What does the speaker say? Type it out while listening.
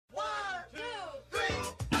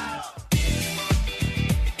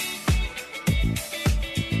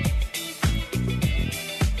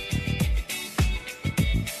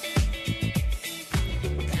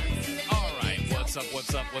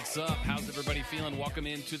What's up? How's everybody feeling? Welcome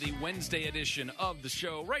into the Wednesday edition of the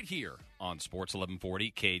show right here on Sports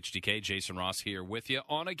 1140 KHTK. Jason Ross here with you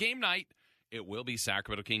on a game night. It will be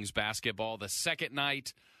Sacramento Kings basketball, the second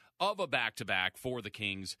night of a back-to-back for the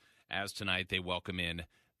Kings, as tonight they welcome in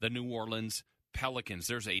the New Orleans Pelicans.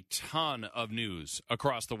 There's a ton of news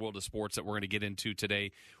across the world of sports that we're going to get into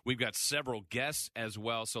today. We've got several guests as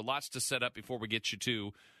well, so lots to set up before we get you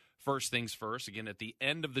to first things first. Again, at the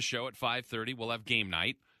end of the show at 5:30, we'll have game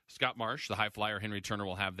night. Scott Marsh, the high flyer, Henry Turner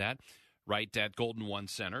will have that right at Golden One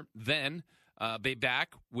Center. Then be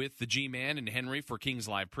back with the G-Man and Henry for Kings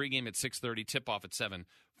Live pregame at 6:30, tip-off at 7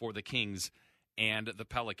 for the Kings and the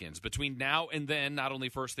Pelicans. Between now and then, not only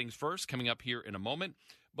first things first, coming up here in a moment,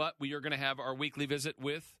 but we are going to have our weekly visit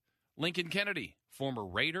with Lincoln Kennedy, former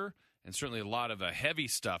Raider, and certainly a lot of heavy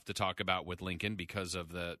stuff to talk about with Lincoln because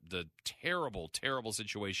of the terrible, terrible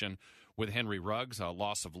situation with Henry Ruggs, a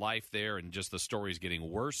loss of life there, and just the stories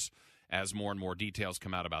getting worse as more and more details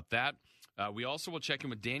come out about that. We also will check in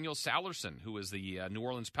with Daniel Sallerson, who is the New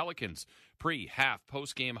Orleans Pelicans pre-half,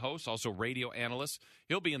 post-game host, also radio analyst.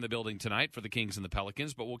 He'll be in the building tonight for the Kings and the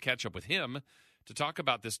Pelicans, but we'll catch up with him to talk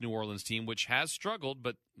about this New Orleans team, which has struggled,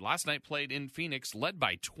 but last night played in Phoenix, led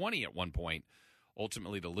by 20 at one point,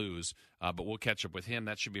 ultimately to lose. But we'll catch up with him.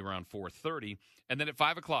 That should be around 4:30. And then at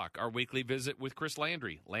 5 o'clock, our weekly visit with Chris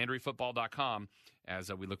Landry, LandryFootball.com,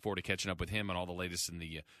 as we look forward to catching up with him and all the latest in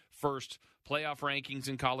the first playoff rankings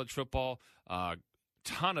in college football.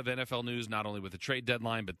 Ton of NFL news, not only with the trade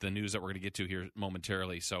deadline, but the news that we're going to get to here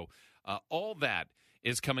momentarily. So all that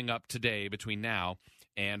is coming up today between now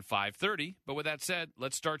and 5:30. But with that said,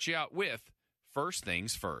 let's start you out with First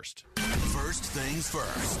Things First. First things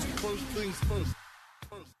first. First things first.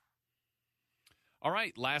 All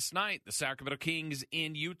right, last night, the Sacramento Kings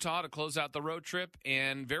in Utah to close out the road trip,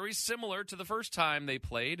 and very similar to the first time they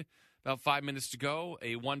played, about 5 minutes to go,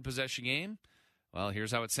 a one-possession game. Well,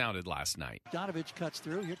 here's how it sounded last night. Donovich cuts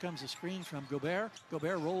through. Here comes a screen from Gobert.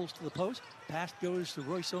 Gobert rolls to the post. Pass goes to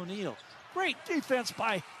Royce O'Neal. Great defense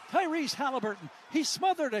by Tyrese Halliburton. He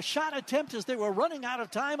smothered a shot attempt as they were running out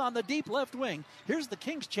of time on the deep left wing. Here's the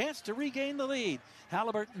Kings' chance to regain the lead.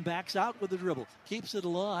 Halliburton backs out with the dribble. Keeps it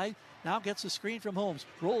alive. Now gets a screen from Holmes.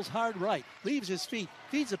 Rolls hard right. Leaves his feet.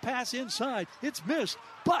 Feeds a pass inside. It's missed.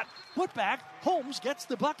 But put back. Holmes gets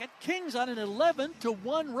the bucket. Kings on an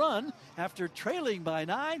 11-1 run after trailing by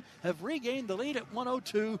 9 have regained the lead at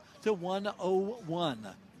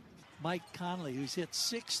 102-101. Mike Conley, who's hit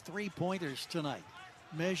 6 three-pointers tonight,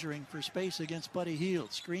 measuring for space against Buddy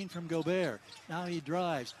Hield. Screen from Gobert. Now he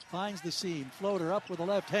drives, finds the seam, floater up with the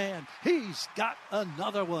left hand. He's got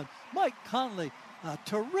another one. Mike Conley, a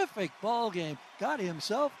terrific ball game. Got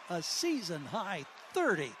himself a season-high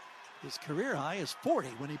 30. His career high is 40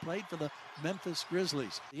 when he played for the Memphis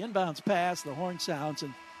Grizzlies. The inbounds pass, the horn sounds,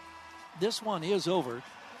 and this one is over.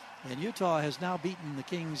 And Utah has now beaten the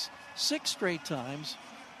Kings 6 straight times.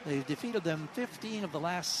 They've defeated them 15 of the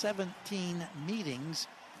last 17 meetings.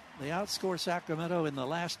 They outscore Sacramento in the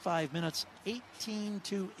last 5 minutes,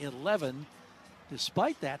 18-11.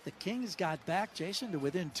 Despite that, the Kings got back, Jason, to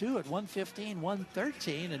within 2 at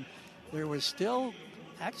 115-113, and there was still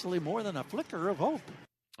actually more than a flicker of hope.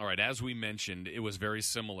 All right, as we mentioned, it was very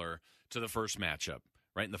similar to the first matchup.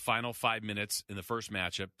 Right in the final 5 minutes in the first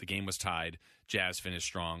matchup, the game was tied. Jazz finished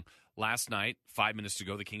strong. Last night, 5 minutes to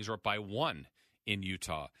go, the Kings were up by 1 in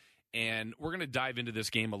Utah. And we're going to dive into this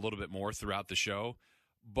game a little bit more throughout the show,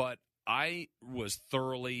 but I was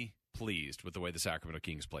thoroughly pleased with the way the Sacramento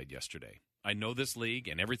Kings played yesterday. I know this league,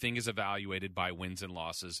 and everything is evaluated by wins and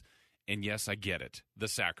losses, and yes, I get it. The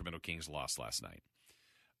Sacramento Kings lost last night.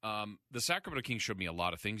 The Sacramento Kings showed me a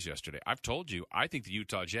lot of things yesterday. I've told you, I think the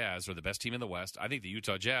Utah Jazz are the best team in the West. I think the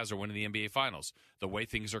Utah Jazz are winning the NBA Finals, the way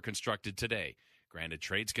things are constructed today. Granted,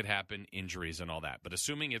 trades could happen, injuries and all that. But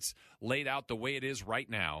assuming it's laid out the way it is right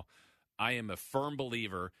now, I am a firm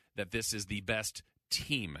believer that this is the best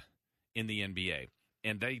team in the NBA.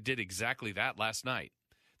 And they did exactly that last night.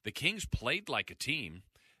 The Kings played like a team.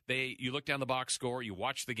 You look down the box score, you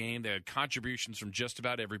watch the game, they had contributions from just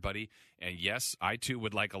about everybody. And yes, I too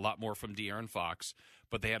would like a lot more from De'Aaron Fox.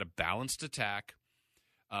 But they had a balanced attack,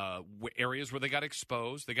 areas where they got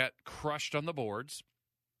exposed. They got crushed on the boards.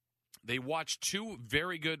 They watched 3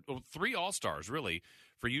 All-Stars, really,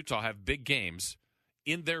 for Utah have big games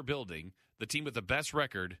in their building, the team with the best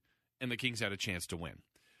record, and the Kings had a chance to win.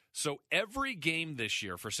 So every game this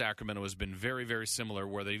year for Sacramento has been very, very similar,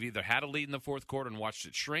 where they've either had a lead in the fourth quarter and watched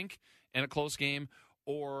it shrink in a close game,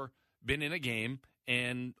 or been in a game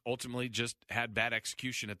and ultimately just had bad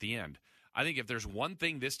execution at the end. I think if there's one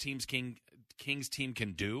thing this Kings team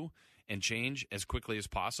can do and change as quickly as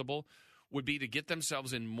possible, would be to get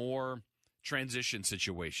themselves in more transition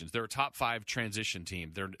situations. They're a top 5 transition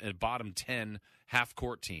team. They're a bottom 10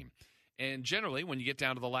 half-court team. And generally, when you get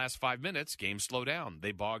down to the last 5 minutes, games slow down.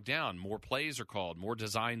 They bog down. More plays are called, more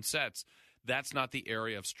design sets. That's not the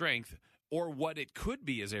area of strength. Or what it could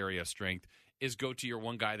be as area of strength is go to your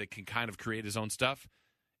one guy that can kind of create his own stuff,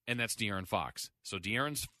 and that's De'Aaron Fox. So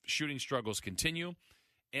De'Aaron's shooting struggles continue.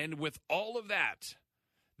 And with all of that,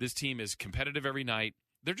 this team is competitive every night.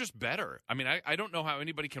 They're just better. I mean, I don't know how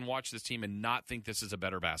anybody can watch this team and not think this is a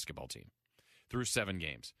better basketball team through 7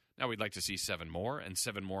 games. Now, we'd like to see 7 more and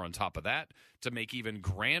 7 more on top of that to make even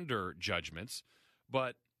grander judgments.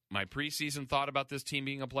 But my preseason thought about this team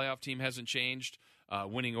being a playoff team hasn't changed.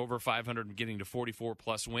 Winning over 500 and getting to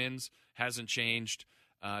 44-plus wins hasn't changed.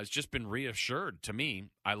 It's just been reassured to me.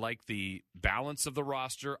 I like the balance of the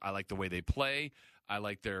roster. I like the way they play. I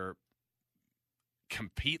like their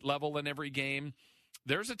compete level in every game.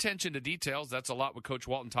 There's attention to details. That's a lot what Coach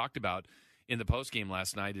Walton talked about in the postgame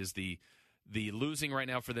last night is the losing right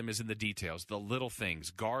now for them is in the details, the little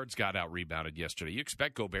things. Guards got out-rebounded yesterday. You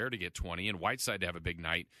expect Gobert to get 20 and Whiteside to have a big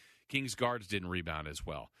night. Kings guards didn't rebound as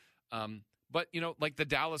well. But, like the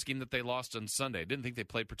Dallas game that they lost on Sunday, I didn't think they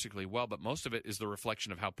played particularly well, but most of it is the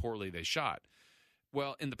reflection of how poorly they shot.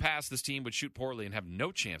 Well, in the past, this team would shoot poorly and have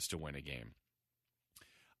no chance to win a game.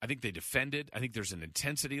 I think they defended. I think there's an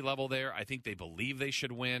intensity level there. I think they believe they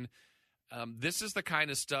should win. This is the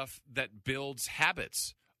kind of stuff that builds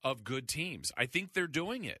habits of good teams. I think they're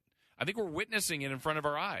doing it. I think we're witnessing it in front of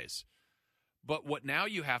our eyes. But what now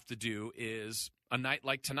you have to do is a night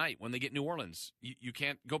like tonight when they get New Orleans, you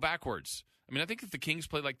can't go backwards. I mean, I think if the Kings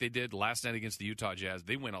play like they did last night against the Utah Jazz,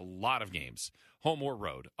 they win a lot of games, home or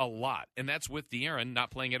road, a lot. And that's with De'Aaron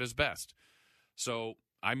not playing at his best. So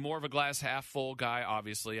I'm more of a glass half full guy,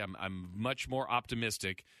 obviously. I'm much more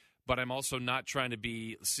optimistic, but I'm also not trying to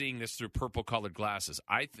be seeing this through purple-colored glasses.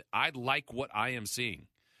 I like what I am seeing.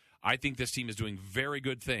 I think this team is doing very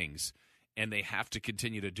good things, and they have to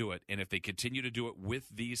continue to do it. And if they continue to do it with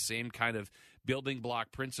these same kind of building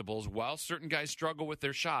block principles, while certain guys struggle with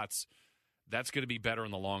their shots, that's going to be better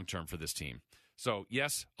in the long term for this team. So,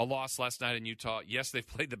 yes, a loss last night in Utah. Yes, they've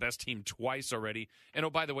played the best team twice already. And, oh,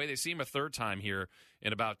 by the way, they see him a third time here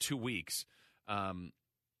in about 2 weeks.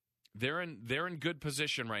 They're in good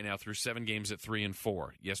position right now through 7 games at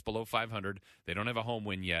 3-4. Yes, below 500. They don't have a home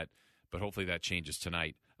win yet, but hopefully that changes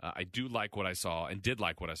tonight. I do like what I saw and did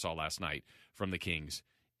like what I saw last night from the Kings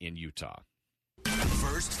in Utah.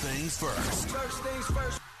 First things first. First things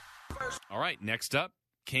first. All right, next up,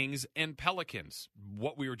 Kings and Pelicans.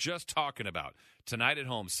 What we were just talking about. Tonight at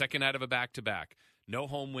home, second night of a back-to-back. No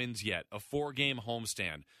home wins yet. A 4-game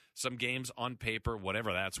homestand. Some games on paper,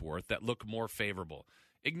 whatever that's worth, that look more favorable.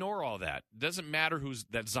 Ignore all that. Doesn't matter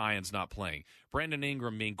that Zion's not playing. Brandon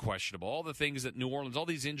Ingram being questionable. All the things that New Orleans, all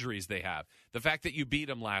these injuries they have. The fact that you beat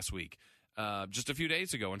them last week, just a few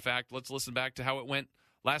days ago. In fact, let's listen back to how it went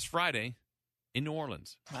last Friday in New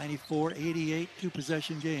Orleans. 94-88,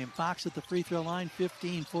 2-possession game. Fox at the free throw line,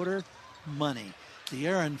 15-footer, money.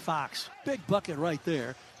 De'Aaron Fox, big bucket right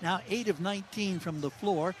there. Now 8 of 19 from the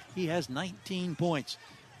floor. He has 19 points.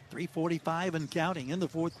 3:45 and counting. In the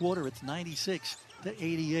fourth quarter, it's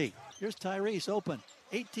 96-88. Here's Tyrese open.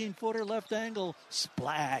 18-footer left angle,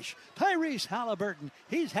 splash. Tyrese Halliburton,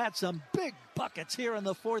 he's had some big buckets here in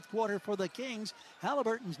the fourth quarter for the Kings.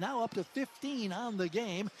 Halliburton's now up to 15 on the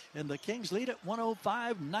game, and the Kings lead at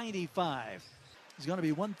 105-95. It's going to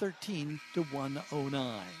be 113-109.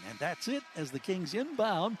 And that's it as the Kings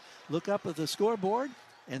inbound. Look up at the scoreboard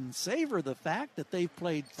and savor the fact that they've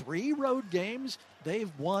played 3 road games.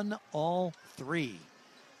 They've won all 3.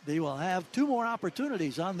 They will have 2 more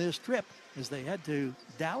opportunities on this trip as they head to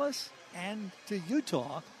Dallas and to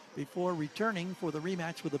Utah before returning for the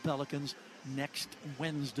rematch with the Pelicans next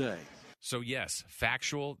Wednesday. So, yes,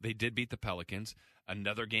 factual, they did beat the Pelicans.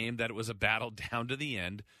 Another game that it was a battle down to the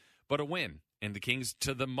end, but a win. And the Kings,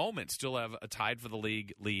 to the moment, still have a tied for the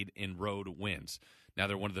league lead in road wins. Now,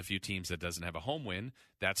 they're one of the few teams that doesn't have a home win.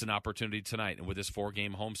 That's an opportunity tonight and with this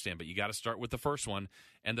 4-game homestand. But you got to start with the first one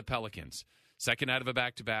and the Pelicans. Second night of a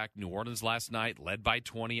back-to-back. New Orleans last night led by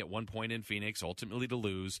 20 at one point in Phoenix, ultimately to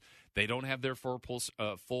lose. They don't have their full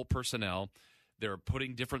personnel. They're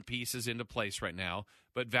putting different pieces into place right now.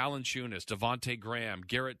 But Valanciunas, Devontae Graham,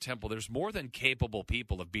 Garrett Temple, there's more than capable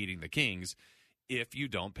people of beating the Kings if you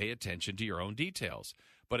don't pay attention to your own details.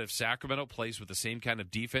 But if Sacramento plays with the same kind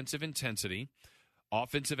of defensive intensity,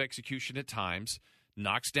 offensive execution at times,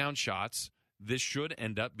 knocks down shots, this should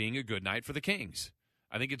end up being a good night for the Kings.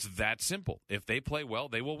 I think it's that simple. If they play well,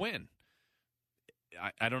 they will win.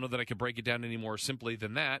 I don't know that I could break it down any more simply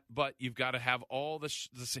than that, but you've got to have all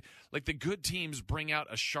the good teams bring out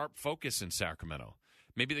a sharp focus in Sacramento.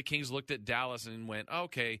 Maybe the Kings looked at Dallas and went,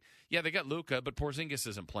 okay, yeah, they got Luka, but Porzingis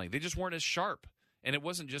isn't playing. They just weren't as sharp. And it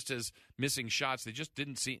wasn't just as missing shots. They just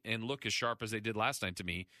didn't see and look as sharp as they did last night to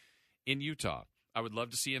me in Utah. I would love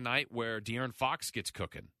to see a night where De'Aaron Fox gets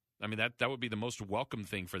cooking. I mean, that would be the most welcome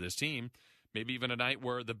thing for this team. Maybe even a night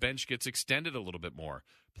where the bench gets extended a little bit more.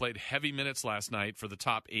 Played heavy minutes last night for the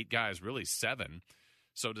top 8 guys, really 7.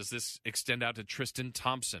 So does this extend out to Tristan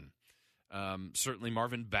Thompson? Certainly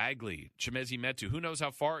Marvin Bagley, Chimezie Metu. Who knows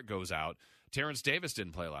how far it goes out? Terrence Davis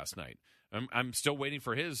didn't play last night. I'm still waiting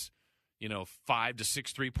for his, 5 to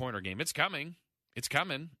 6 3-pointer game. It's coming. It's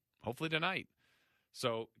coming. Hopefully tonight.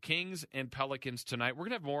 So Kings and Pelicans tonight. We're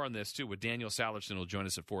going to have more on this, too, with Daniel Salerson, who will join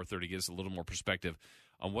us at 4:30, give us a little more perspective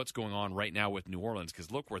on what's going on right now with New Orleans. Because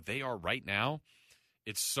look where they are right now.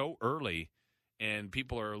 It's so early, and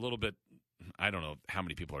people are a little bit, I don't know how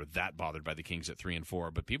many people are that bothered by the Kings at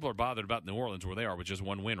 3-4, but people are bothered about New Orleans where they are with just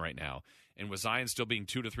 1 win right now. And with Zion still being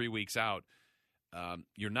 2 to 3 weeks out,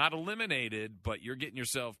 you're not eliminated, but you're getting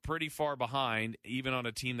yourself pretty far behind, even on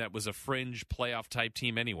a team that was a fringe playoff-type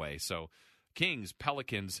team anyway. So Kings,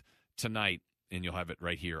 Pelicans tonight, and you'll have it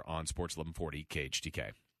right here on Sports 1140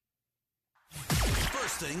 KHTK.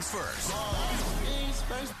 First things first.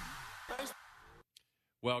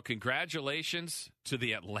 Well, congratulations to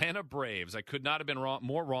the Atlanta Braves. I could not have been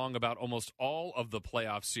more wrong about almost all of the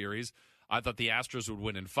playoff series. I thought the Astros would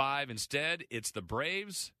win in 5. Instead, it's the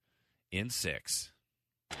Braves in 6.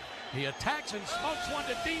 He attacks and smokes one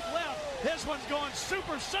to deep left. This one's going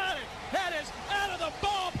supersonic. That is out of the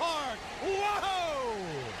ballpark.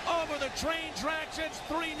 Whoa! Over the train tracks, it's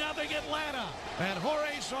 3-0 Atlanta. And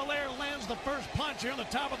Jorge Soler lands the first punch here in the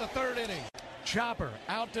top of the 3rd inning. Chopper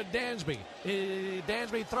out to Dansby.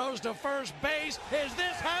 Dansby throws to first base. Is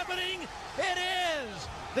this happening? It is!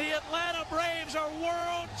 The Atlanta Braves are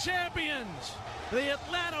world champions. The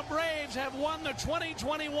Atlanta Braves have won the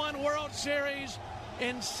 2021 World Series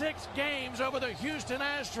in 6 games over the Houston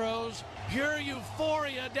Astros. Pure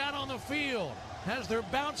euphoria down on the field as they're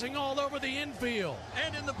bouncing all over the infield.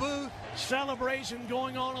 And in the booth, celebration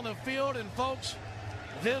going on the field. And folks,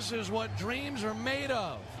 this is what dreams are made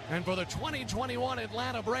of. And for the 2021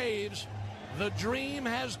 Atlanta Braves, the dream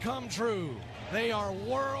has come true. They are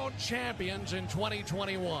world champions in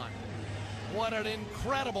 2021. What an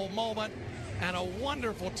incredible moment and a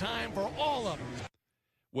wonderful time for all of them.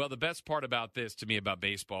 Well, the best part about this to me about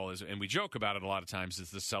baseball is, and we joke about it a lot of times, is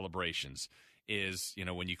the celebrations. Is,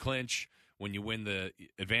 when you clinch, when you win the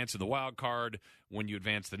advance of the wild card, when you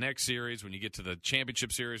advance the next series, when you get to the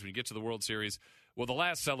championship series, when you get to the World Series. Well, the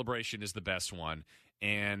last celebration is the best one.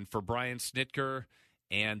 And for Brian Snitker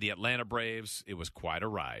and the Atlanta Braves, it was quite a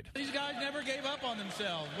ride. These guys never gave up on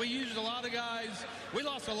themselves. We used a lot of guys. We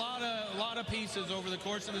lost a lot of pieces over the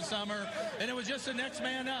course of the summer, and it was just the next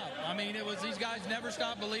man up. I mean, it was these guys never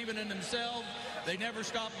stopped believing in themselves. They never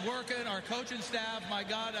stopped working. Our coaching staff, my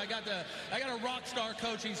God, I got a rock star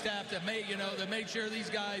coaching staff that made sure these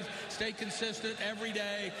guys stayed consistent every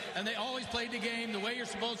day, and they always played the game the way you're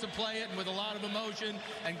supposed to play it, and with a lot of emotion,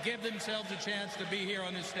 and give themselves a chance to be here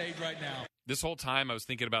on this stage right now. This whole time I was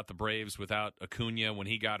thinking about the Braves without Acuna when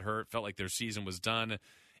he got hurt. Felt like their season was done.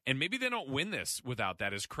 And maybe they don't win this without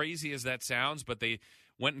that, as crazy as that sounds, but they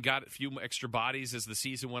went and got a few extra bodies as the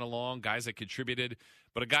season went along, guys that contributed.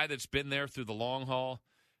 But a guy that's been there through the long haul,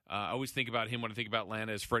 I always think about him when I think about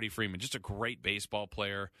Atlanta as Freddie Freeman. Just a great baseball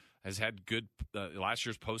player, has had good last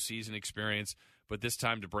year's postseason experience, but this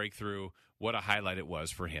time to break through, what a highlight it was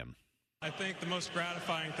for him. I think the most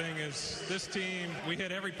gratifying thing is this team, we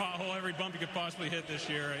hit every pothole, every bump you could possibly hit this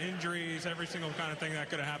year. Injuries, every single kind of thing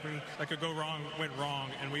that could have happened, that could go wrong, went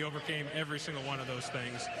wrong, and we overcame every single one of those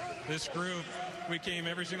things. This group, we came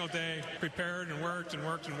every single day, prepared and worked and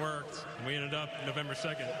worked and worked, and we ended up November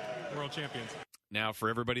 2nd, world champions. Now, for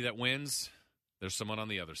everybody that wins, there's someone on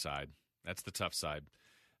the other side. That's the tough side.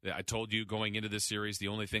 I told you going into this series, the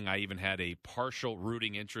only thing I even had a partial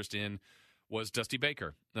rooting interest in was Dusty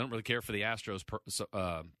Baker. I don't really care for the Astros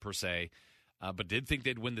per se, but did think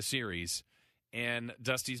they'd win the series. And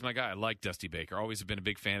Dusty's my guy. I like Dusty Baker. Always have been a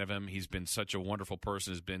big fan of him. He's been such a wonderful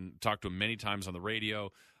person. Has been talked to him many times on the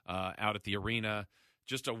radio, out at the arena.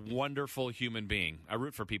 Just a wonderful human being. I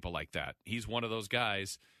root for people like that. He's one of those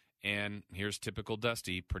guys. And here's typical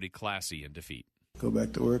Dusty, pretty classy in defeat. Go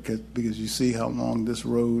back to work because you see how long this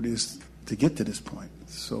road is to get to this point.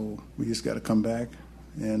 So we just got to come back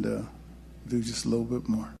and do just a little bit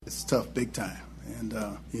more. It's tough, big time. And,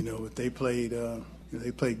 but they played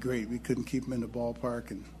great. We couldn't keep them in the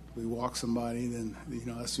ballpark. And we walk somebody, then,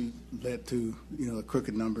 that's what led to, the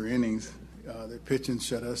crooked number of innings. Their pitching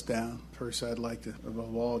shut us down. First, I'd like to,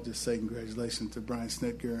 above all, just say congratulations to Brian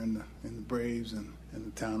Snitker and the Braves and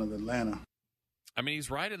the town of Atlanta. I mean,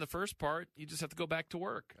 he's right in the first part. You just have to go back to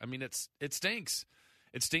work. I mean, it stinks.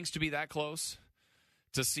 It stinks to be that close,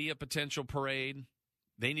 to see a potential parade.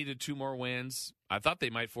 They needed 2 more wins. I thought they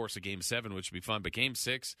might force a Game 7, which would be fun, but Game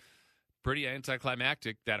 6, pretty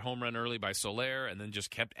anticlimactic. That home run early by Soler, and then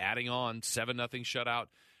just kept adding on. 7-0 shutout.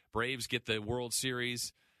 Braves get the World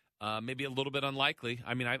Series. Maybe a little bit unlikely.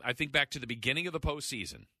 I mean, I think back to the beginning of the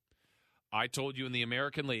postseason. I told you in the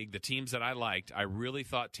American League, the teams that I liked, I really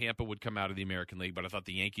thought Tampa would come out of the American League, but I thought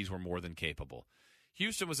the Yankees were more than capable.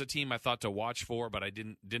 Houston was a team I thought to watch for, but I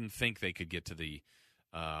didn't think they could get to the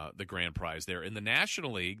grand prize there. In the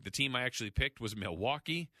National League, the team I actually picked was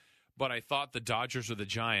Milwaukee, but I thought the Dodgers or the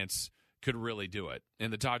Giants could really do it.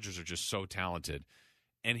 And the Dodgers are just so talented.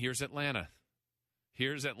 And here's Atlanta.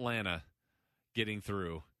 Here's Atlanta getting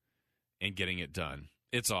through and getting it done.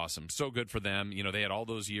 It's awesome. So good for them. They had all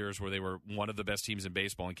those years where they were one of the best teams in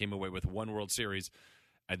baseball and came away with 1 World Series.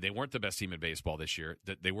 And they weren't the best team in baseball this year.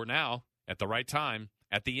 They were now, at the right time,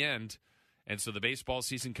 at the end. And so the baseball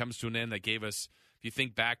season comes to an end. That gave us, if you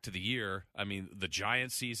think back to the year, I mean, the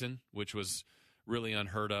Giants season, which was really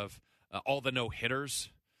unheard of. All the no-hitters.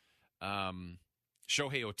 Shohei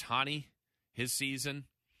Ohtani, his season.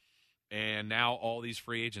 And now all these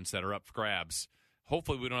free agents that are up for grabs.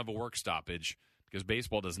 Hopefully we don't have a work stoppage, because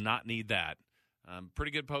baseball does not need that.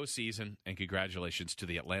 Pretty good postseason, and congratulations to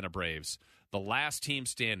the Atlanta Braves, the last team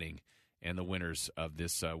standing and the winners of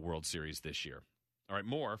this World Series this year. All right,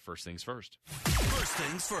 more First Things First. First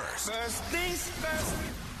things first. First things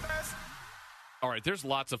first. All right, there's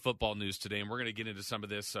lots of football news today, and we're going to get into some of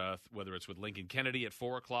this, whether it's with Lincoln Kennedy at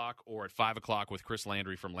 4 o'clock or at 5 o'clock with Chris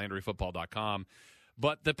Landry from LandryFootball.com.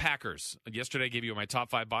 But the Packers, yesterday I gave you my top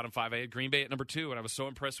 5, bottom 5. I had Green Bay at number 2, and I was so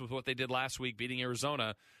impressed with what they did last week, beating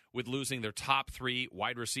Arizona with losing their top 3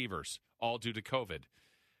 wide receivers, all due to COVID.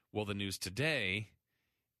 Well, the news today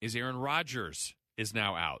is Aaron Rodgers is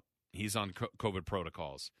now out. He's on COVID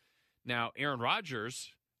protocols. Now, Aaron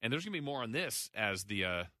Rodgers, and there's going to be more on this as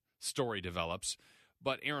the story develops,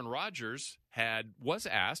 but Aaron Rodgers was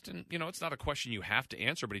asked, and it's not a question you have to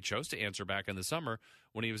answer, but he chose to answer back in the summer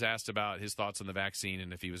when he was asked about his thoughts on the vaccine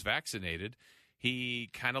and if he was vaccinated. He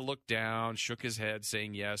kind of looked down, shook his head,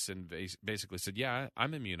 saying yes, and basically said, yeah,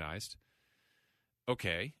 I'm immunized.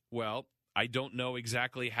 Okay, well, I don't know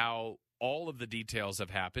exactly how all of the details have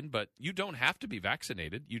happened, but you don't have to be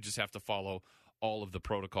vaccinated. You just have to follow all of the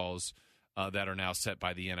protocols that are now set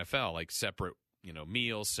by the NFL, like separate,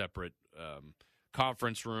 meals, separate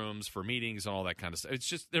conference rooms for meetings and all that kind of stuff. It's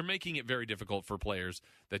just they're making it very difficult for players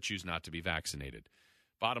that choose not to be vaccinated.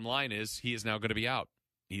 Bottom line is he is now going to be out.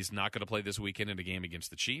 He's not going to play this weekend in a game against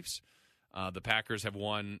the Chiefs. The Packers have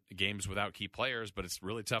won games without key players, but it's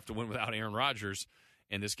really tough to win without Aaron Rodgers,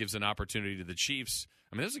 and this gives an opportunity to the Chiefs.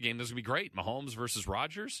 I mean, this is a game that's going to be great, Mahomes versus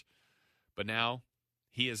Rodgers, but now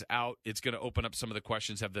he is out. It's going to open up some of the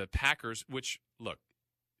questions. Have the Packers, which, look,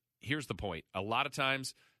 here's the point. A lot of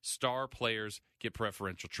times, star players get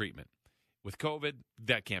preferential treatment. With COVID,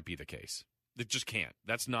 that can't be the case. It just can't.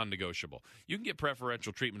 That's non-negotiable. You can get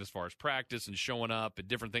preferential treatment as far as practice and showing up and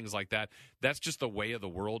different things like that. That's just the way of the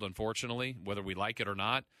world, unfortunately, whether we like it or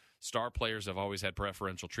not. Star players have always had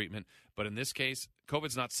preferential treatment. But in this case,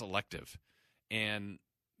 COVID's not selective. And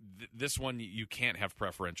this one, you can't have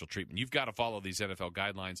preferential treatment. You've got to follow these NFL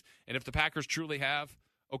guidelines. And if the Packers truly have,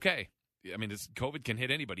 okay. I mean, COVID can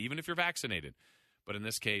hit anybody, even if you're vaccinated. But in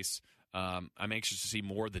this case, I'm anxious to see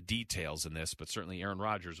more of the details in this. But certainly Aaron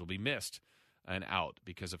Rodgers will be missed and out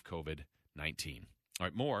because of COVID-19. All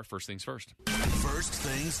right, more First Things First. First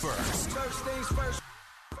things first. First things first.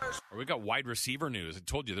 We got wide receiver news. I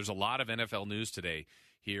told you there's a lot of NFL news today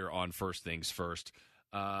here on First Things First.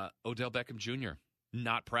 Odell Beckham Jr.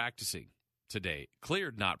 not practicing today.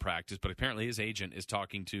 Cleared not practice, but apparently his agent is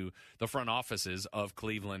talking to the front offices of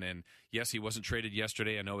Cleveland. And yes, he wasn't traded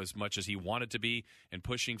yesterday. I know as much as he wanted to be and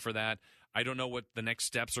pushing for that. I don't know what the next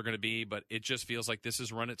steps are going to be, but it just feels like this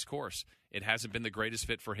has run its course. It hasn't been the greatest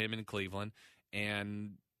fit for him in Cleveland,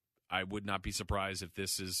 and I would not be surprised if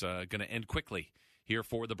this is going to end quickly here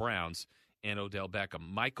for the Browns and Odell Beckham.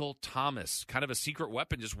 Michael Thomas, kind of a secret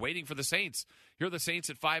weapon, just waiting for the Saints. Here are the Saints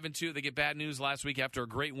at 5-2. They get bad news last week after a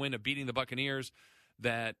great win of beating the Buccaneers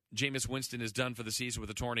that Jameis Winston is done for the season with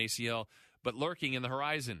a torn ACL. But lurking in the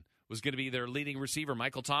horizon was going to be their leading receiver.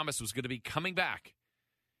 Michael Thomas was going to be coming back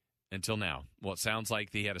until now. Well, it sounds like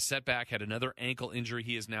he had a setback, had another ankle injury.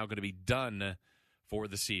 He is now going to be done for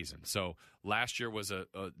the season. So last year was a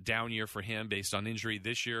down year for him based on injury.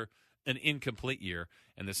 This year, an incomplete year,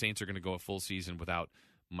 and the Saints are going to go a full season without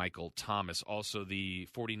Michael Thomas. Also, the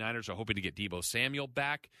 49ers are hoping to get Deebo Samuel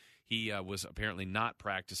back. He was apparently not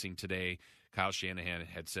practicing today. Kyle Shanahan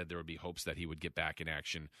had said there would be hopes that he would get back in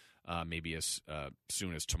action maybe as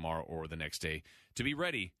soon as tomorrow or the next day to be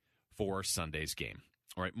ready for Sunday's game.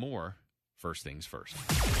 All right, more First Things First.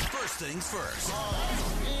 First things first.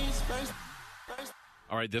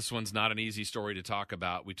 All right, this one's not an easy story to talk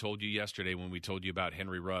about. We told you yesterday when we told you about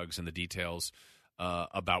Henry Ruggs and the details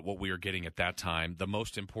about what we were getting at that time. The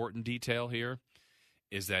most important detail here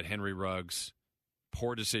is that Henry Ruggs'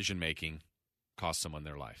 poor decision-making cost someone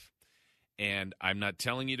their life. And I'm not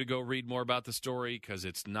telling you to go read more about the story because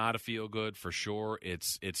it's not a feel-good for sure.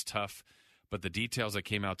 It's tough. But the details that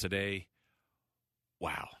came out today,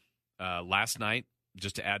 wow. Last night,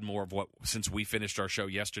 just to add more of what, since we finished our show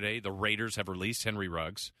yesterday, the Raiders have released Henry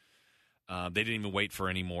Ruggs. They didn't even wait for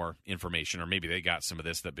any more information, or maybe they got some of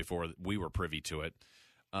this that before we were privy to it.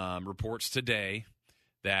 Reports today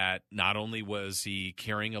that not only was he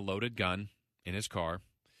carrying a loaded gun in his car,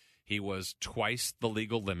 he was twice the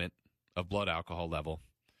legal limit of blood alcohol level.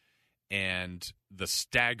 And the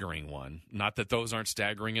staggering one, not that those aren't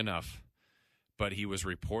staggering enough, but he was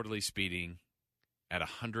reportedly speeding at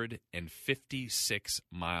 156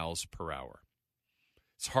 miles per hour.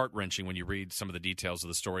 It's heart-wrenching when you read some of the details of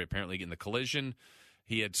the story. Apparently, in the collision,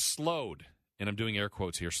 he had slowed, and I'm doing air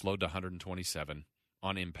quotes here, slowed to 127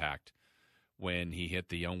 on impact when he hit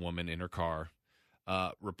the young woman in her car.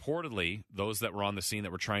 Reportedly, those that were on the scene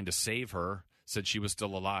that were trying to save her said she was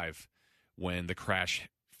still alive when the crash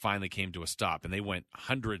finally came to a stop, and they went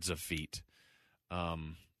hundreds of feet.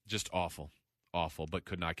 Just awful, but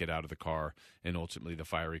could not get out of the car, and ultimately the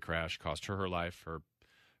fiery crash cost her life, her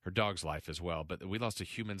dog's life as well. But we lost a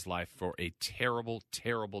human's life for a terrible,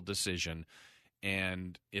 terrible decision,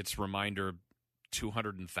 and it's reminder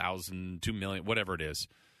 200,000, 2 million, whatever it is,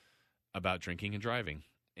 about drinking and driving.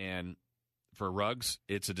 And for Ruggs,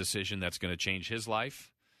 it's a decision that's going to change his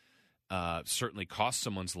life, certainly cost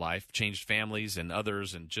someone's life, changed families and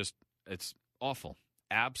others, and just it's awful,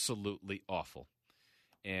 absolutely awful.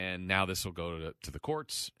 And now this will go to the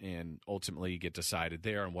courts and ultimately get decided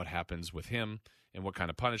there on what happens with him and what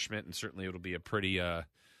kind of punishment. And certainly it'll be a pretty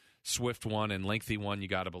swift one and lengthy one, you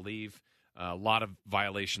got to believe. A lot of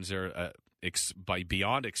violations there by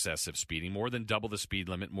beyond excessive speeding, more than double the speed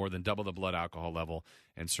limit, more than double the blood alcohol level,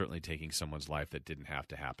 and certainly taking someone's life that didn't have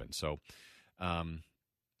to happen. So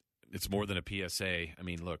it's more than a PSA. I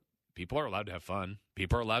mean, look, people are allowed to have fun.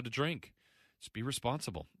 People are allowed to drink. Just be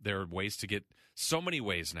responsible. There are ways to get, so many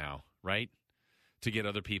ways now, right, to get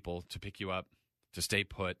other people to pick you up, to stay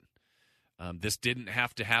put. This didn't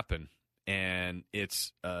have to happen, and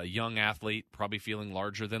it's a young athlete, probably feeling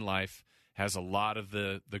larger than life, has a lot of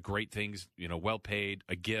the great things, well paid,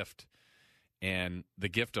 a gift, and the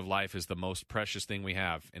gift of life is the most precious thing we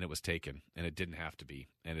have, and it was taken, and it didn't have to be,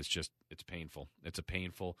 and it's painful. It's a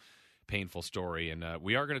painful story, and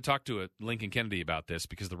we are going to talk to Lincoln Kennedy about this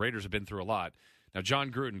because the Raiders have been through a lot. Now,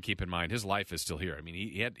 John Gruden, keep in mind, his life is still here. I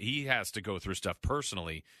mean, he has to go through stuff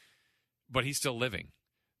personally, but he's still living.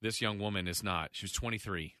 This young woman is not. She was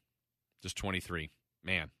 23, just 23.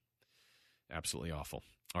 Man, absolutely awful.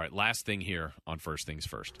 All right, last thing here on First Things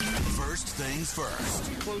First. First things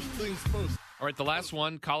first. First things first. All right, the last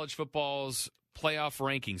one, college football's playoff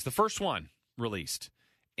rankings. The first one released,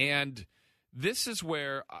 and this is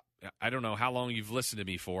where I don't know how long you've listened to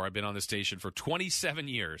me for. I've been on the station for 27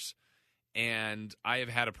 years, and I have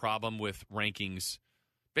had a problem with rankings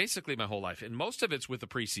basically my whole life, and most of it's with the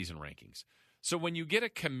preseason rankings. So when you get a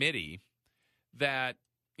committee that,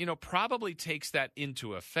 probably takes that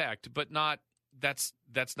into effect, but that's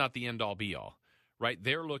not the end-all, be-all, right?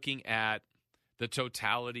 They're looking at the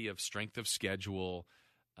totality of strength of schedule,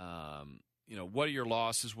 what are your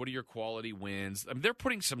losses, what are your quality wins. I mean, they're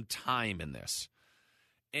putting some time in this.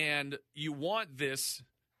 And you want this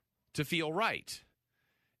to feel right.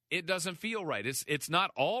 It doesn't feel right. It's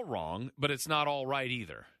not all wrong, but it's not all right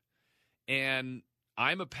either. And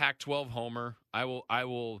I'm a Pac-12 homer. I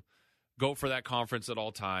will go for that conference at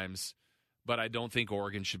all times, but I don't think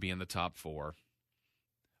Oregon should be in the top 4.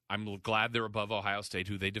 I'm glad they're above Ohio State,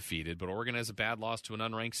 who they defeated, but Oregon has a bad loss to an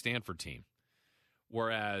unranked Stanford team.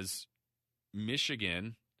 Whereas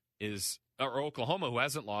Michigan or Oklahoma, who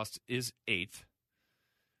hasn't lost, is 8th.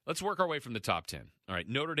 Let's work our way from the top 10. All right,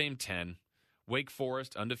 Notre Dame 10, Wake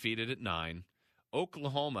Forest undefeated at 9,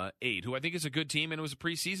 Oklahoma 8, who I think is a good team and it was a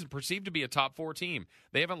preseason perceived to be a top 4 team.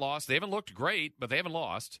 They haven't lost. They haven't looked great, but they haven't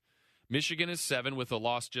lost. Michigan is 7 with a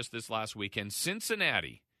loss just this last weekend.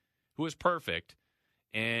 Cincinnati, who is perfect,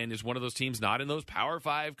 and is one of those teams not in those Power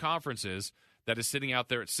 5 conferences that is sitting out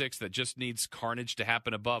there at 6 that just needs carnage to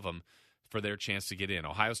happen above them for their chance to get in.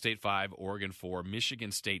 Ohio State 5, Oregon 4,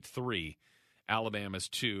 Michigan State 3, Alabama's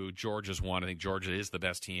 2, Georgia's 1. I think Georgia is the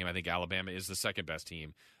best team. I think Alabama is the second best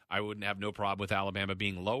team. I wouldn't have no problem with Alabama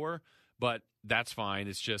being lower, but that's fine.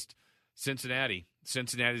 It's just Cincinnati.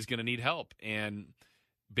 Cincinnati's going to need help, and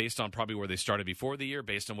based on probably where they started before the year,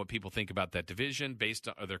 based on what people think about that division, based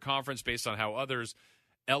on their conference, based on how others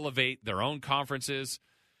elevate their own conferences,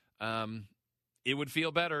 it would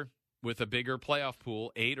feel better with a bigger playoff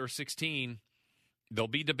pool, 8 or 16. There'll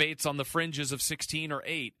be debates on the fringes of 16 or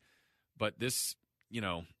 8, but this,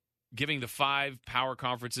 giving the 5 power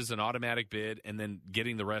conferences an automatic bid and then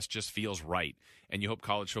getting the rest just feels right. And you hope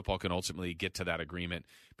college football can ultimately get to that agreement,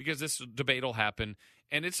 because this debate will happen,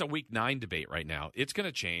 and it's a Week 9 debate right now. It's going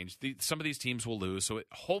to change. Some of these teams will lose, so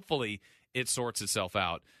hopefully it sorts itself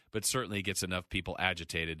out, but certainly gets enough people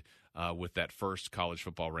agitated with that first college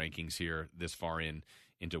football rankings here this far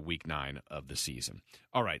into Week 9 of the season.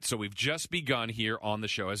 All right, so we've just begun here on the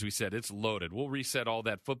show. As we said, it's loaded. We'll reset all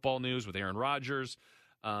that football news with Aaron Rodgers,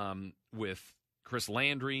 with Chris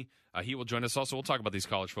Landry. He will join us. Also, we'll talk about these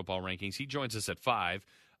college football rankings. He joins us at 5.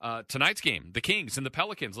 Tonight's game, the Kings and the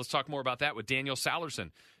Pelicans. Let's talk more about that with Daniel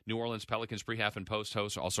Sallerson, New Orleans Pelicans pre-half and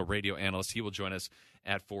post-host, also radio analyst. He will join us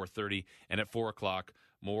at 4:30. And at 4 o'clock,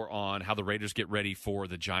 more on how the Raiders get ready for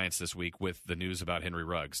the Giants this week with the news about Henry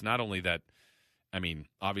Ruggs. Not only that,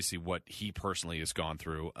 obviously what he personally has gone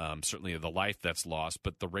through, certainly the life that's lost,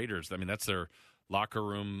 but the Raiders, that's their locker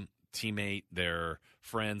room teammate, their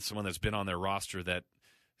friend, someone that's been on their roster that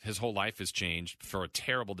his whole life has changed for a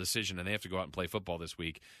terrible decision, and they have to go out and play football this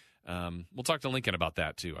week. We'll talk to Lincoln about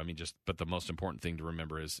that too. But the most important thing to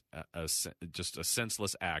remember is just a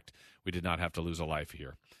senseless act. We did not have to lose a life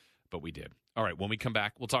here, but we did. All right, when we come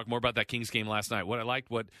back, we'll talk more about that Kings game last night. What I liked,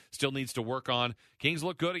 what still needs to work on. Kings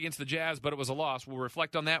looked good against the Jazz, but it was a loss. We'll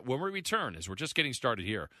reflect on that when we return, as we're just getting started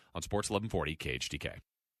here on Sports 1140 KHTK.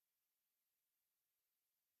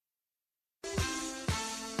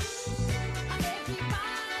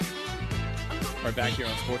 Right back here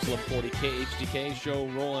on Sports 1140 KHTK. Show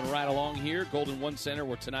rolling right along here. Golden One Center,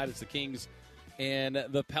 where tonight it's the Kings and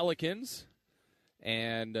the Pelicans.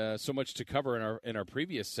 And so much to cover in our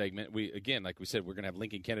previous segment. Like we said, we're going to have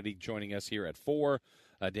Lincoln Kennedy joining us here at 4.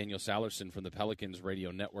 Daniel Sallerson from the Pelicans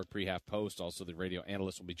Radio Network pre-half post, also the radio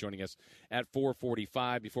analyst, will be joining us at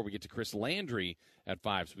 4:45 before we get to Chris Landry at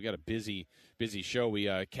 5. So we got a busy show.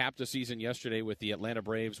 We capped the season yesterday with the Atlanta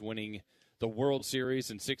Braves winning the World Series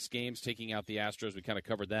in 6 games, taking out the Astros. We kind of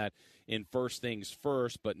covered that in First Things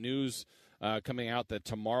First, but news coming out that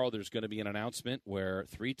tomorrow there's going to be an announcement where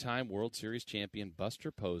 3-time World Series champion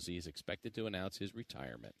Buster Posey is expected to announce his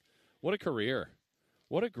retirement. What a career.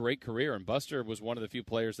 What a great career. And Buster was one of the few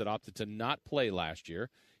players that opted to not play last year.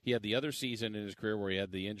 He had the other season in his career where he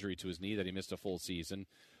had the injury to his knee that he missed a full season.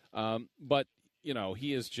 But,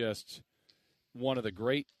 he is just one of the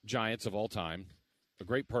great Giants of all time, a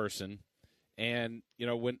great person. And,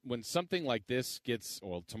 when something like this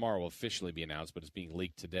tomorrow will officially be announced, but it's being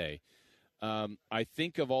leaked today, I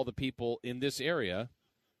think of all the people in this area,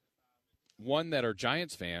 one, that are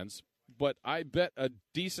Giants fans, but I bet a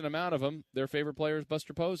decent amount of them, their favorite player is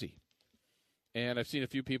Buster Posey. And I've seen a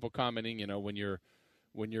few people commenting, when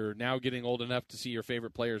you're now getting old enough to see your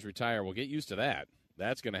favorite players retire, well, get used to that.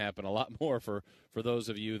 That's going to happen a lot more for those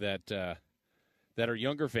of you that are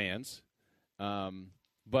younger fans.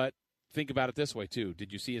 But think about it this way, too.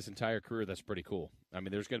 Did you see his entire career? That's pretty cool.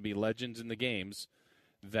 There's going to be legends in the games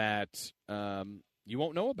that you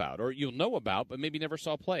won't know about, or you'll know about, but maybe never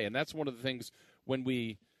saw play. And that's one of the things when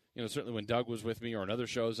we, certainly when Doug was with me or on other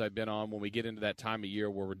shows I've been on, when we get into that time of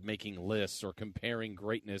year where we're making lists or comparing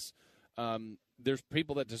greatness, there's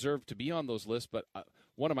people that deserve to be on those lists. But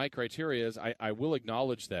one of my criteria is I will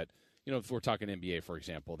acknowledge that, if we're talking NBA, for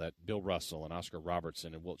example, that Bill Russell and Oscar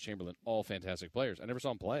Robertson and Wilt Chamberlain, all fantastic players. I never saw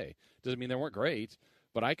them play. Doesn't mean they weren't great,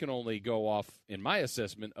 but I can only go off in my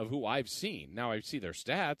assessment of who I've seen. Now, I see their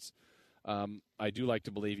stats. I do like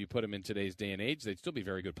to believe you put them in today's day and age, they'd still be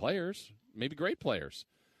very good players, maybe great players.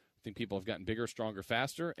 I think people have gotten bigger, stronger,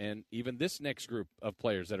 faster, and even this next group of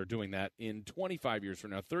players that are doing that in 25 years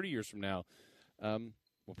from now, 30 years from now,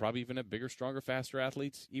 will probably even have bigger, stronger, faster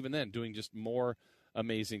athletes, even then, doing just more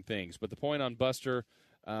amazing things. But the point on Buster,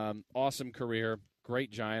 awesome career,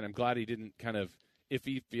 great Giant. I'm glad he didn't if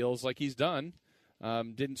he feels like he's done,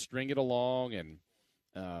 didn't string it along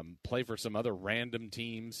and play for some other random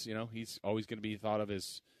teams. He's always going to be thought of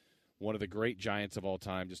as one of the great Giants of all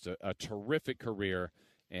time, just a terrific career.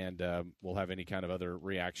 And we'll have any kind of other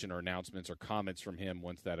reaction or announcements or comments from him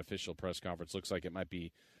once that official press conference. Looks like it might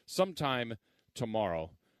be sometime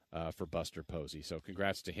tomorrow for Buster Posey. So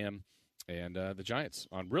congrats to him and the Giants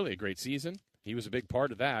on really a great season. He was a big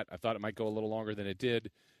part of that. I thought it might go a little longer than it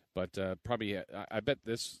did, but probably I bet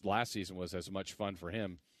this last season was as much fun for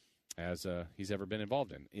him as he's ever been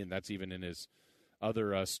involved in. And that's even in his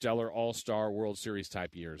other stellar all-star World Series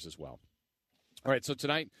type years as well. All right, so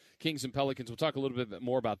tonight, Kings and Pelicans. We'll talk a little bit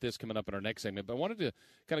more about this coming up in our next segment, but I wanted to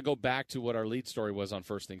kind of go back to what our lead story was on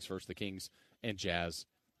First Things First, the Kings and Jazz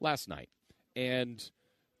last night. And,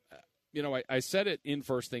 I said it in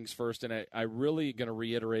First Things First, and I really going to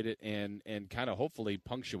reiterate it and kind of hopefully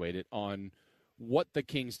punctuate it on what the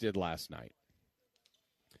Kings did last night.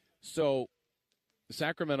 So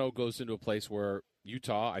Sacramento goes into a place where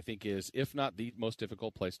Utah, I think, is, if not the most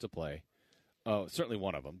difficult place to play, certainly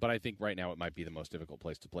one of them, but I think right now it might be the most difficult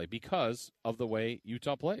place to play because of the way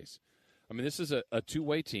Utah plays. I mean, this is a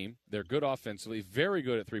two-way team. They're good offensively, very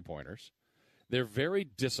good at three-pointers. They're very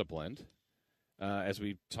disciplined, as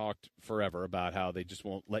we talked forever about how they just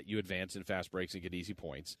won't let you advance in fast breaks and get easy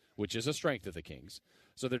points, which is a strength of the Kings.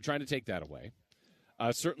 So they're trying to take that away.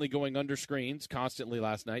 Certainly going under screens constantly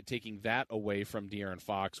last night, taking that away from De'Aaron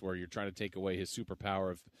Fox, where you're trying to take away his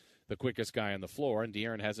superpower of the quickest guy on the floor, and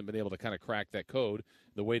De'Aaron hasn't been able to kind of crack that code.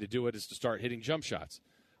 The way to do it is to start hitting jump shots.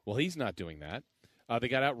 Well, he's not doing that. They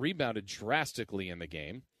got out-rebounded drastically in the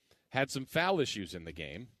game, had some foul issues in the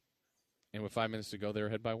game, and with 5 minutes to go, they were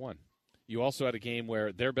ahead by 1. You also had a game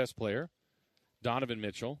where their best player, Donovan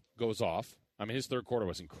Mitchell, goes off. I mean, his third quarter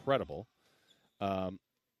was incredible.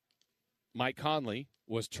 Mike Conley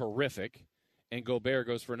was terrific, and Gobert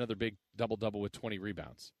goes for another big double-double with 20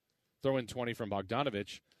 rebounds. Throw in 20 from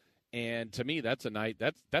Bogdanovich. And to me, that's a night.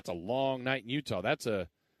 That's a long night in Utah.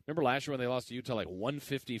 Remember last year when they lost to Utah like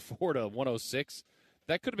 154 to 106?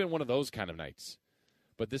 That could have been one of those kind of nights.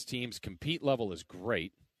 But this team's compete level is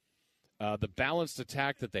great. The balanced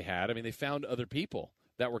attack that they had, I mean, they found other people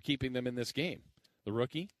that were keeping them in this game. The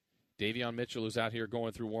rookie, Davion Mitchell, who's out here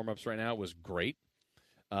going through warm-ups right now, was great.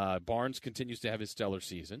 Barnes continues to have his stellar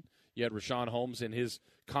season. You had Rashawn Holmes in his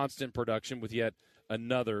constant production with yet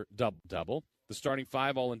another double-double. The starting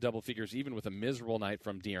five all in double figures, even with a miserable night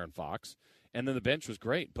from De'Aaron Fox. And then the bench was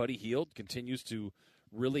great. Buddy Hield continues to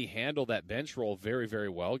really handle that bench role very, very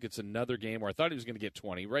well. Gets another game where I thought he was going to get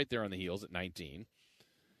 20, right there on the heels at 19.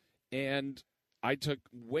 And I took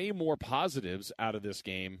way more positives out of this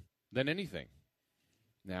game than anything.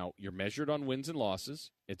 Now, you're measured on wins and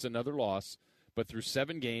losses. It's another loss. But through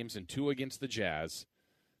 7 games and 2 against the Jazz,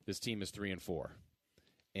 this team is 3-4.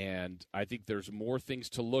 And I think there's more things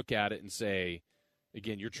to look at it and say,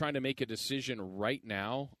 again, you're trying to make a decision right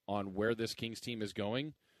now on where this Kings team is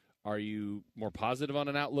going. Are you more positive on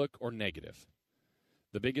an outlook or negative?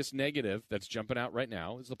 The biggest negative that's jumping out right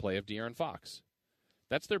now is the play of De'Aaron Fox.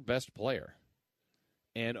 That's their best player.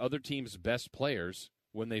 And other teams' best players,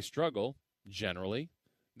 when they struggle, generally,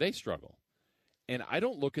 they struggle. And I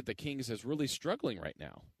don't look at the Kings as really struggling right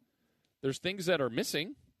now. There's things that are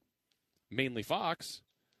missing, mainly Fox.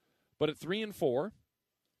 But at 3-4,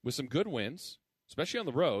 with some good wins, especially on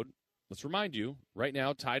the road, let's remind you, right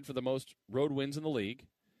now tied for the most road wins in the league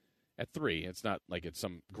at 3. It's not like it's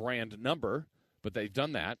some grand number, but they've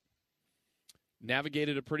done that.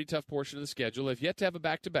 Navigated a pretty tough portion of the schedule. They've yet to have a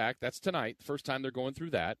back-to-back. That's tonight, the first time they're going through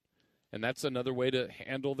that. And that's another way to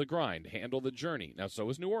handle the grind, handle the journey. Now, so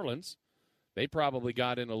is New Orleans. They probably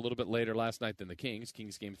got in a little bit later last night than the Kings.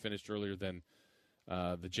 Kings game finished earlier than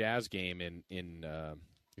the Jazz game than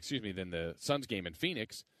the Suns game in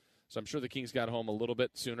Phoenix. So I'm sure the Kings got home a little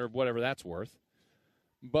bit sooner, whatever that's worth.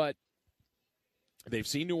 But they've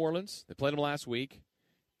seen New Orleans. They played them last week.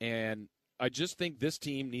 And I just think this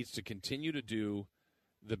team needs to continue to do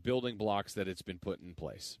the building blocks that it's been put in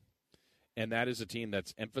place. And that is a team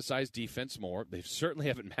that's emphasized defense more. They certainly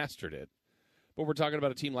haven't mastered it. But we're talking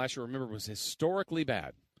about a team last year, remember, was historically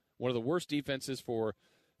bad. One of the worst defenses for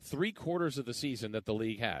 3/4 of the season that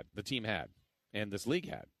the team had, and this league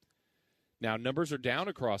had. Now, numbers are down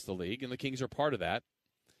across the league, and the Kings are part of that.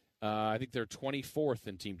 I think they're 24th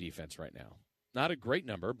in team defense right now. Not a great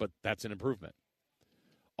number, but that's an improvement.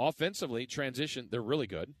 Offensively, transition, they're really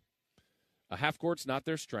good. A half court's not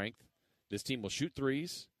their strength. This team will shoot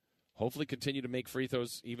threes, hopefully continue to make free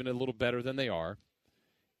throws even a little better than they are.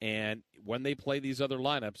 And when they play these other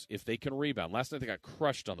lineups, if they can rebound. Last night they got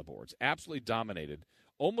crushed on the boards, absolutely dominated,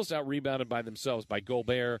 almost out-rebounded by themselves by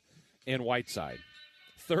Gobert and Whiteside.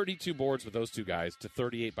 32 boards with those two guys to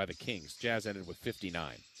 38 by the Kings. Jazz ended with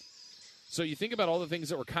 59. So you think about all the things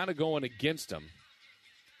that were kind of going against them,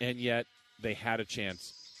 and yet they had a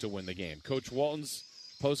chance to win the game. Coach Walton's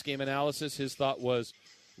post-game analysis, his thought was,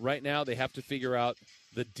 right now they have to figure out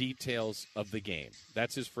the details of the game.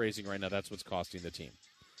 That's his phrasing right now. That's what's costing the team.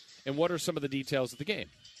 And what are some of the details of the game?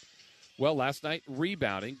 Well, last night,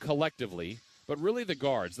 rebounding collectively, but really the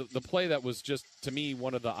guards. The play that was just, to me,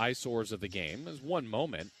 one of the eyesores of the game. It was one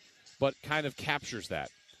moment, but kind of captures that.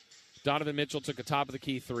 Donovan Mitchell took a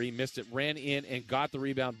top-of-the-key three, missed it, ran in and got the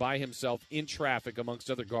rebound by himself in traffic amongst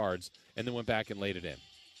other guards, and then went back and laid it in.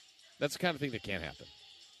 That's the kind of thing that can't happen.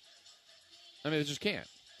 I mean, it just can't.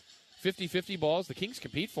 50-50 balls. The Kings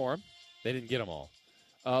compete for them. They didn't get them all.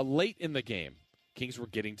 Late in the game, Kings were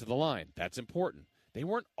getting to the line. That's important. They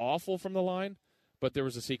weren't awful from the line, but there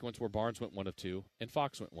was a sequence where Barnes went 1 of 2 and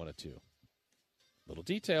Fox went 1 of 2. Little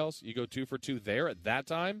details. You go 2 for 2 there at that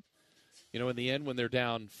time. You know, in the end, when they're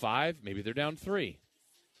down 5, maybe they're down 3.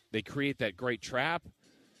 They create that great trap.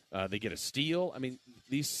 They get a steal. I mean,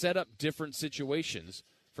 these set up different situations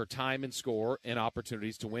for time and score and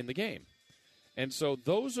opportunities to win the game. And so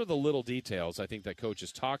those are the little details I think that Coach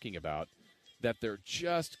is talking about that they're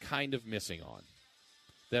just kind of missing on,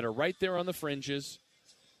 that are right there on the fringes,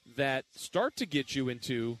 that start to get you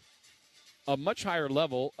into a much higher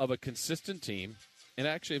level of a consistent team and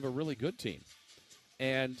actually of a really good team.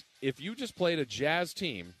 And if you just played a Jazz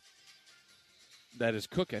team that is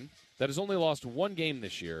cooking, that has only lost 1 game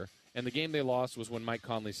this year, and the game they lost was when Mike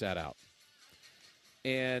Conley sat out,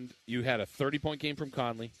 and you had a 30-point game from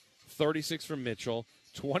Conley, 36 from Mitchell,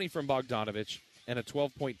 20 from Bogdanovich, and a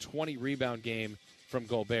 12-point, 20-rebound game from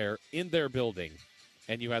Gobert in their building,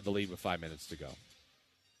 and you had the lead with 5 minutes to go.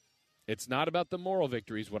 It's not about the moral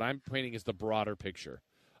victories. What I'm painting is the broader picture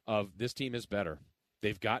of this team is better.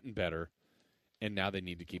 They've gotten better, and now they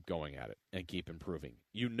need to keep going at it and keep improving.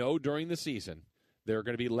 You know during the season there are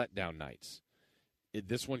going to be letdown nights.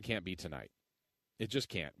 This one can't be tonight. It just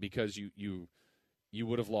can't, because you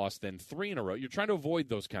would have lost then 3 in a row. You're trying to avoid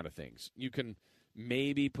those kind of things. You can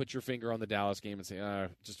maybe put your finger on the Dallas game and say,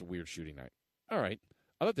 just a weird shooting night. All right.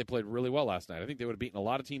 I thought they played really well last night. I think they would have beaten a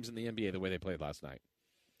lot of teams in the NBA the way they played last night.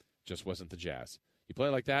 Just wasn't the Jazz. You play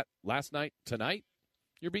like that last night, tonight,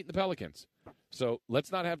 you're beating the Pelicans. So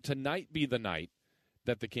let's not have tonight be the night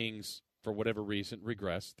that the Kings, for whatever reason,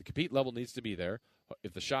 regress. The compete level needs to be there.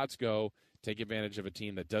 If the shots go, take advantage of a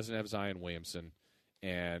team that doesn't have Zion Williamson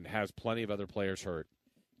and has plenty of other players hurt.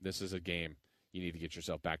 This is a game you need to get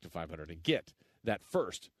yourself back to 500 and get that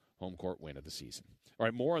first home court win of the season. All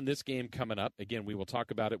right, more on this game coming up. Again, we will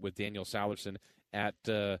talk about it with Daniel Sallerson at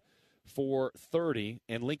 4:30,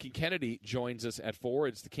 and Lincoln Kennedy joins us at 4.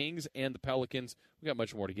 It's the Kings and the Pelicans. We got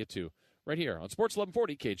much more to get to right here on Sports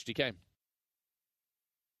 1140 KHTK.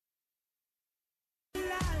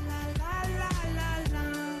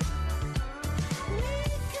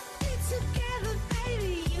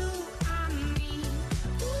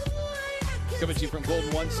 Coming to you from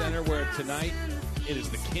Golden One Center, where tonight it is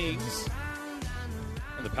the Kings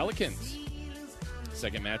and the Pelicans.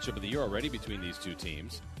 Second matchup of the year already between these two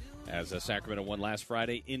teams, as Sacramento won last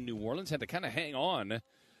Friday in New Orleans. Had to kind of hang on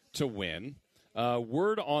to win.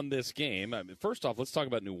 Word on this game. First off, let's talk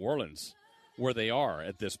about New Orleans, where they are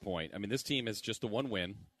at this point. I mean, this team has just the 1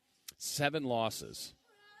 win, 7 losses.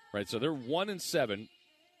 Right, so they're 1-7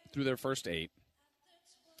 through their first 8.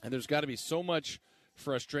 And there's got to be so much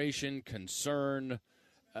frustration, concern,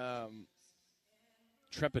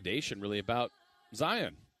 trepidation, really, about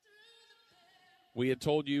Zion. We had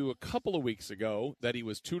told you a couple of weeks ago that he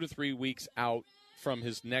was 2 to 3 weeks out from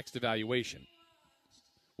his next evaluation.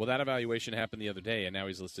 Well, that evaluation happened the other day, and now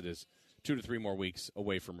he's listed as 2 to 3 more weeks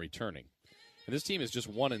away from returning. And this team is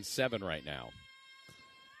just 1-7 right now.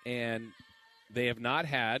 And they have not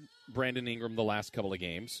had Brandon Ingram the last couple of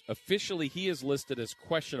games. Officially, he is listed as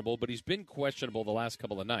questionable, but he's been questionable the last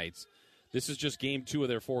couple of nights. This is just game 2 of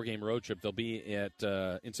their 4-game road trip. They'll be at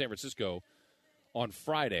in San Francisco on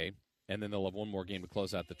Friday, and then they'll have 1 more game to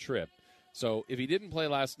close out the trip. So if he didn't play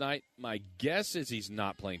last night, my guess is he's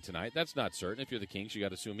not playing tonight. That's not certain. If you're the Kings, you got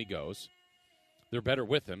to assume he goes. They're better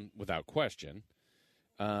with him, without question.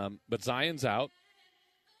 But Zion's out.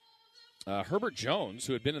 Herbert Jones,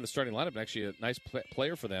 who had been in the starting lineup, and actually a nice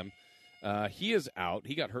player for them, he is out.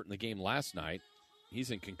 He got hurt in the game last night.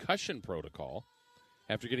 He's in concussion protocol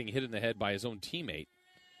after getting hit in the head by his own teammate,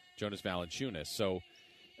 Jonas Valanciunas. So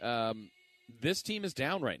this team is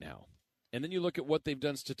down right now. And then you look at what they've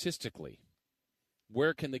done statistically.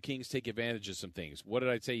 Where can the Kings take advantage of some things? What did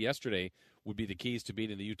I say yesterday would be the keys to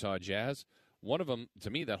beating the Utah Jazz? One of them, to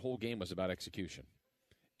me, that whole game was about execution.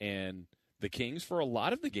 And the Kings, for a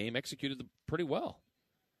lot of the game, executed pretty well.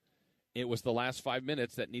 It was the last 5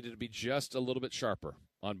 minutes that needed to be just a little bit sharper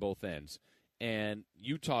on both ends. And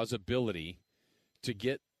Utah's ability to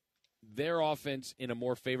get their offense in a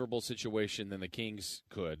more favorable situation than the Kings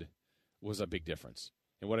could was a big difference.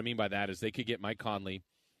 And what I mean by that is they could get Mike Conley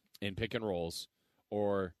in pick and rolls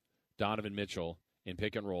or Donovan Mitchell in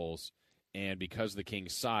pick and rolls, and because of the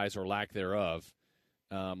Kings' size or lack thereof,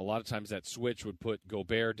 a lot of times that switch would put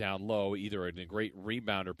Gobert down low, either in a great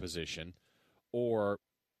rebounder position or,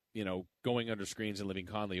 going under screens and leaving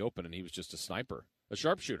Conley open, and he was just a sniper, a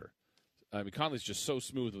sharpshooter. I mean, Conley's just so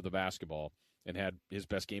smooth with the basketball and had his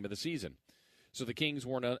best game of the season. So the Kings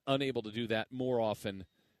weren't unable to do that more often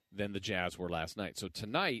than the Jazz were last night. So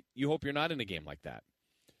tonight, you hope you're not in a game like that.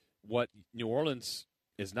 What New Orleans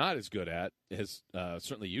is not as good at is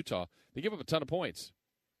certainly Utah. They give up a ton of points,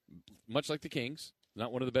 much like the Kings.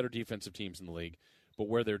 Not one of the better defensive teams in the league. But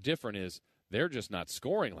where they're different is they're just not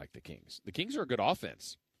scoring like the Kings. The Kings are a good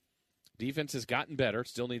offense. Defense has gotten better,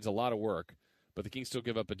 still needs a lot of work, but the Kings still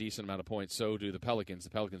give up a decent amount of points. So do the Pelicans.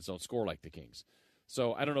 The Pelicans don't score like the Kings.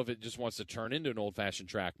 So I don't know if it just wants to turn into an old-fashioned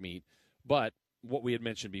track meet, but what we had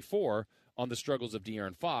mentioned before on the struggles of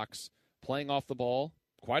De'Aaron Fox, playing off the ball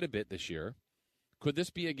quite a bit this year, could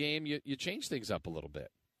this be a game you change things up a little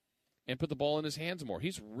bit and put the ball in his hands more?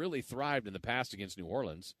 He's really thrived in the past against New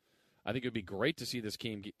Orleans. I think it would be great to see this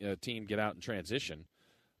team get out in transition.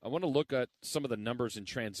 I want to look at some of the numbers in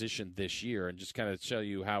transition this year and just kind of show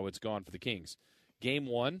you how it's gone for the Kings. Game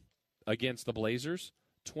 1 against the Blazers,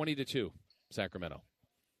 20-2, Sacramento.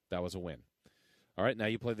 That was a win. All right, now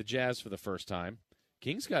you play the Jazz for the first time.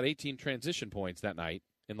 Kings got 18 transition points that night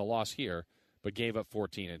in the loss here, but gave up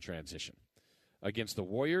 14 in transition. Against the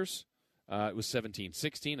Warriors, it was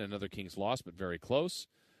 17-16, another Kings loss, but very close.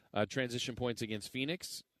 Transition points against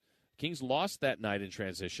Phoenix. Kings lost that night in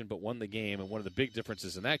transition, but won the game, and one of the big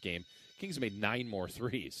differences in that game, Kings made 9 more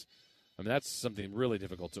threes. I mean, that's something really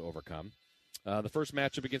difficult to overcome. The first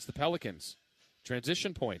matchup against the Pelicans,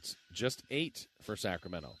 transition points, just 8 for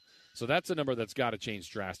Sacramento. So that's a number that's got to change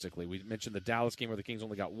drastically. We mentioned the Dallas game where the Kings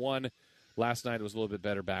only got 1. Last night it was a little bit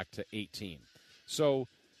better, back to 18. So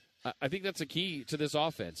I think that's a key to this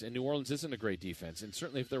offense, and New Orleans isn't a great defense. And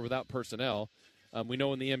certainly if they're without personnel, we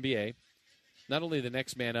know in the NBA, not only the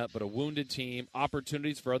next man up, but a wounded team,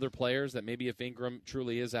 opportunities for other players that maybe if Ingram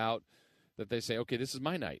truly is out, that they say, okay, this is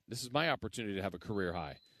my night. This is my opportunity to have a career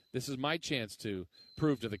high. This is my chance to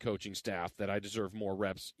prove to the coaching staff that I deserve more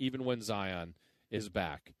reps, even when Zion is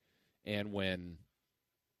back and when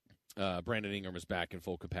Brandon Ingram is back in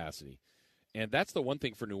full capacity. And that's the one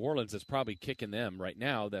thing for New Orleans that's probably kicking them right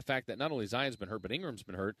now, the fact that not only Zion's been hurt, but Ingram's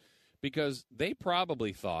been hurt, because they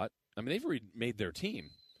probably thought, they've made their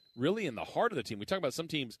team really in the heart of the team. We talk about some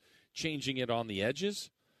teams changing it on the edges.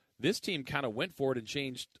 This team kind of went for it and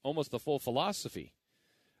changed almost the full philosophy.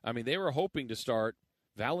 They were hoping to start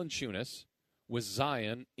Valanciunas with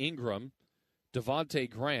Zion, Ingram, Devontae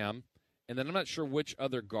Graham, and then I'm not sure which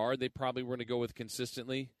other guard they probably were going to go with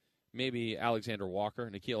consistently. Maybe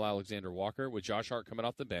Nickeil Alexander-Walker, with Josh Hart coming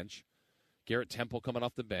off the bench, Garrett Temple coming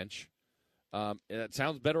off the bench. That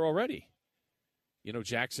sounds better already.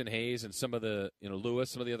 Jackson Hayes and some of the,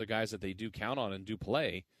 Lewis, some of the other guys that they do count on and do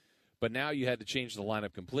play. But now you had to change the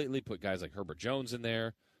lineup completely, put guys like Herbert Jones in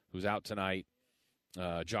there, who's out tonight,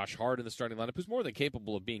 Josh Hart in the starting lineup, who's more than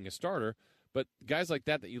capable of being a starter, but guys like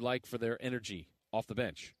that you like for their energy off the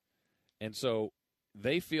bench. And so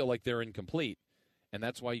they feel like they're incomplete, and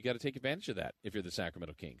that's why you got to take advantage of that if you're the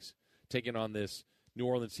Sacramento Kings, taking on this New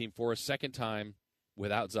Orleans team for a second time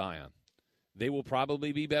without Zion. They will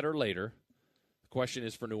probably be better later. Question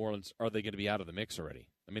is for New Orleans, are they going to be out of the mix already?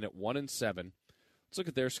 At 1-7, let's look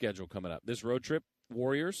at their schedule coming up. This road trip,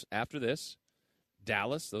 Warriors after this,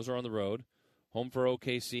 Dallas, those are on the road, home for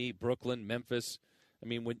OKC, Brooklyn, Memphis.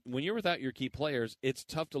 When you're without your key players, it's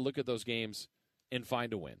tough to look at those games and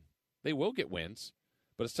find a win. They will get wins,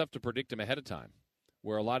 but it's tough to predict them ahead of time,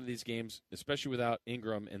 where a lot of these games, especially without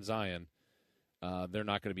Ingram and Zion, they're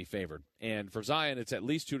not going to be favored. And for Zion, it's at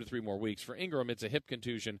least 2 to 3 more weeks. For Ingram, it's a hip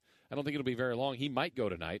contusion. I don't think it'll be very long. He might go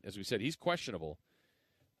tonight. As we said, he's questionable.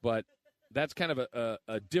 But that's kind of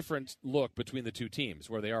a different look between the two teams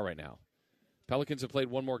where they are right now. Pelicans have played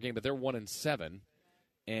one more game, but they're 1-7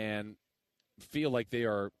 and feel like they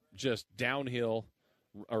are just downhill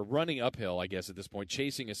or running uphill, I guess, at this point,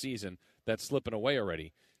 chasing a season that's slipping away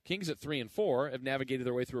already. Kings at 3-4 have navigated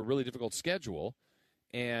their way through a really difficult schedule,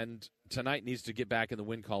 and tonight needs to get back in the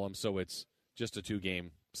win column, so it's just a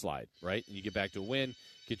 2-game slide, right? And you get back to a win,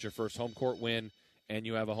 get your first home court win, and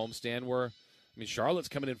you have a homestand where, Charlotte's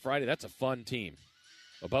coming in Friday. That's a fun team.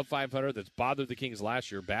 Above 500, that's bothered the Kings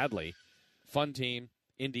last year badly. Fun team.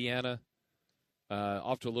 Indiana,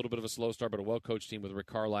 off to a little bit of a slow start, but a well-coached team with Rick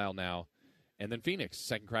Carlisle now. And then Phoenix,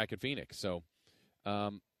 second crack at Phoenix. So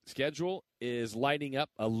schedule is lighting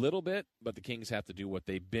up a little bit, but the Kings have to do what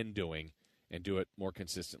they've been doing and do it more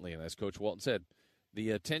consistently. And as Coach Walton said,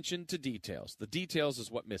 the attention to details. The details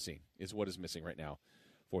is what is missing right now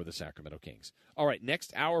for the Sacramento Kings. All right,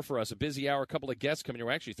 next hour for us, a busy hour, a couple of guests coming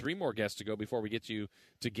here. Actually, 3 more guests to go before we get you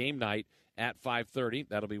to game night at 5:30.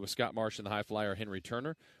 That'll be with Scott Marsh and the high flyer Henry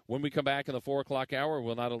Turner. When we come back in the 4 o'clock hour,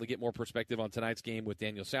 we'll not only get more perspective on tonight's game with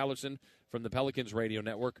Daniel Sallerson from the Pelicans Radio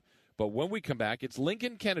Network, but when we come back, it's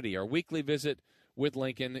Lincoln Kennedy, our weekly visit with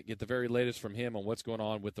Lincoln. Get the very latest from him on what's going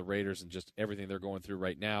on with the Raiders and just everything they're going through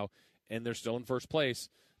right now. And they're still in first place,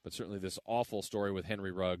 but certainly this awful story with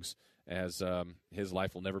Henry Ruggs, as his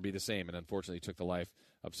life will never be the same, and unfortunately took the life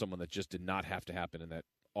of someone that just did not have to happen in that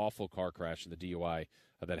awful car crash and the DUI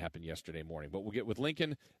that happened yesterday morning. But we'll get with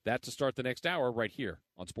Lincoln, that to start the next hour right here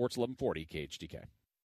on Sports 1140 KHTK.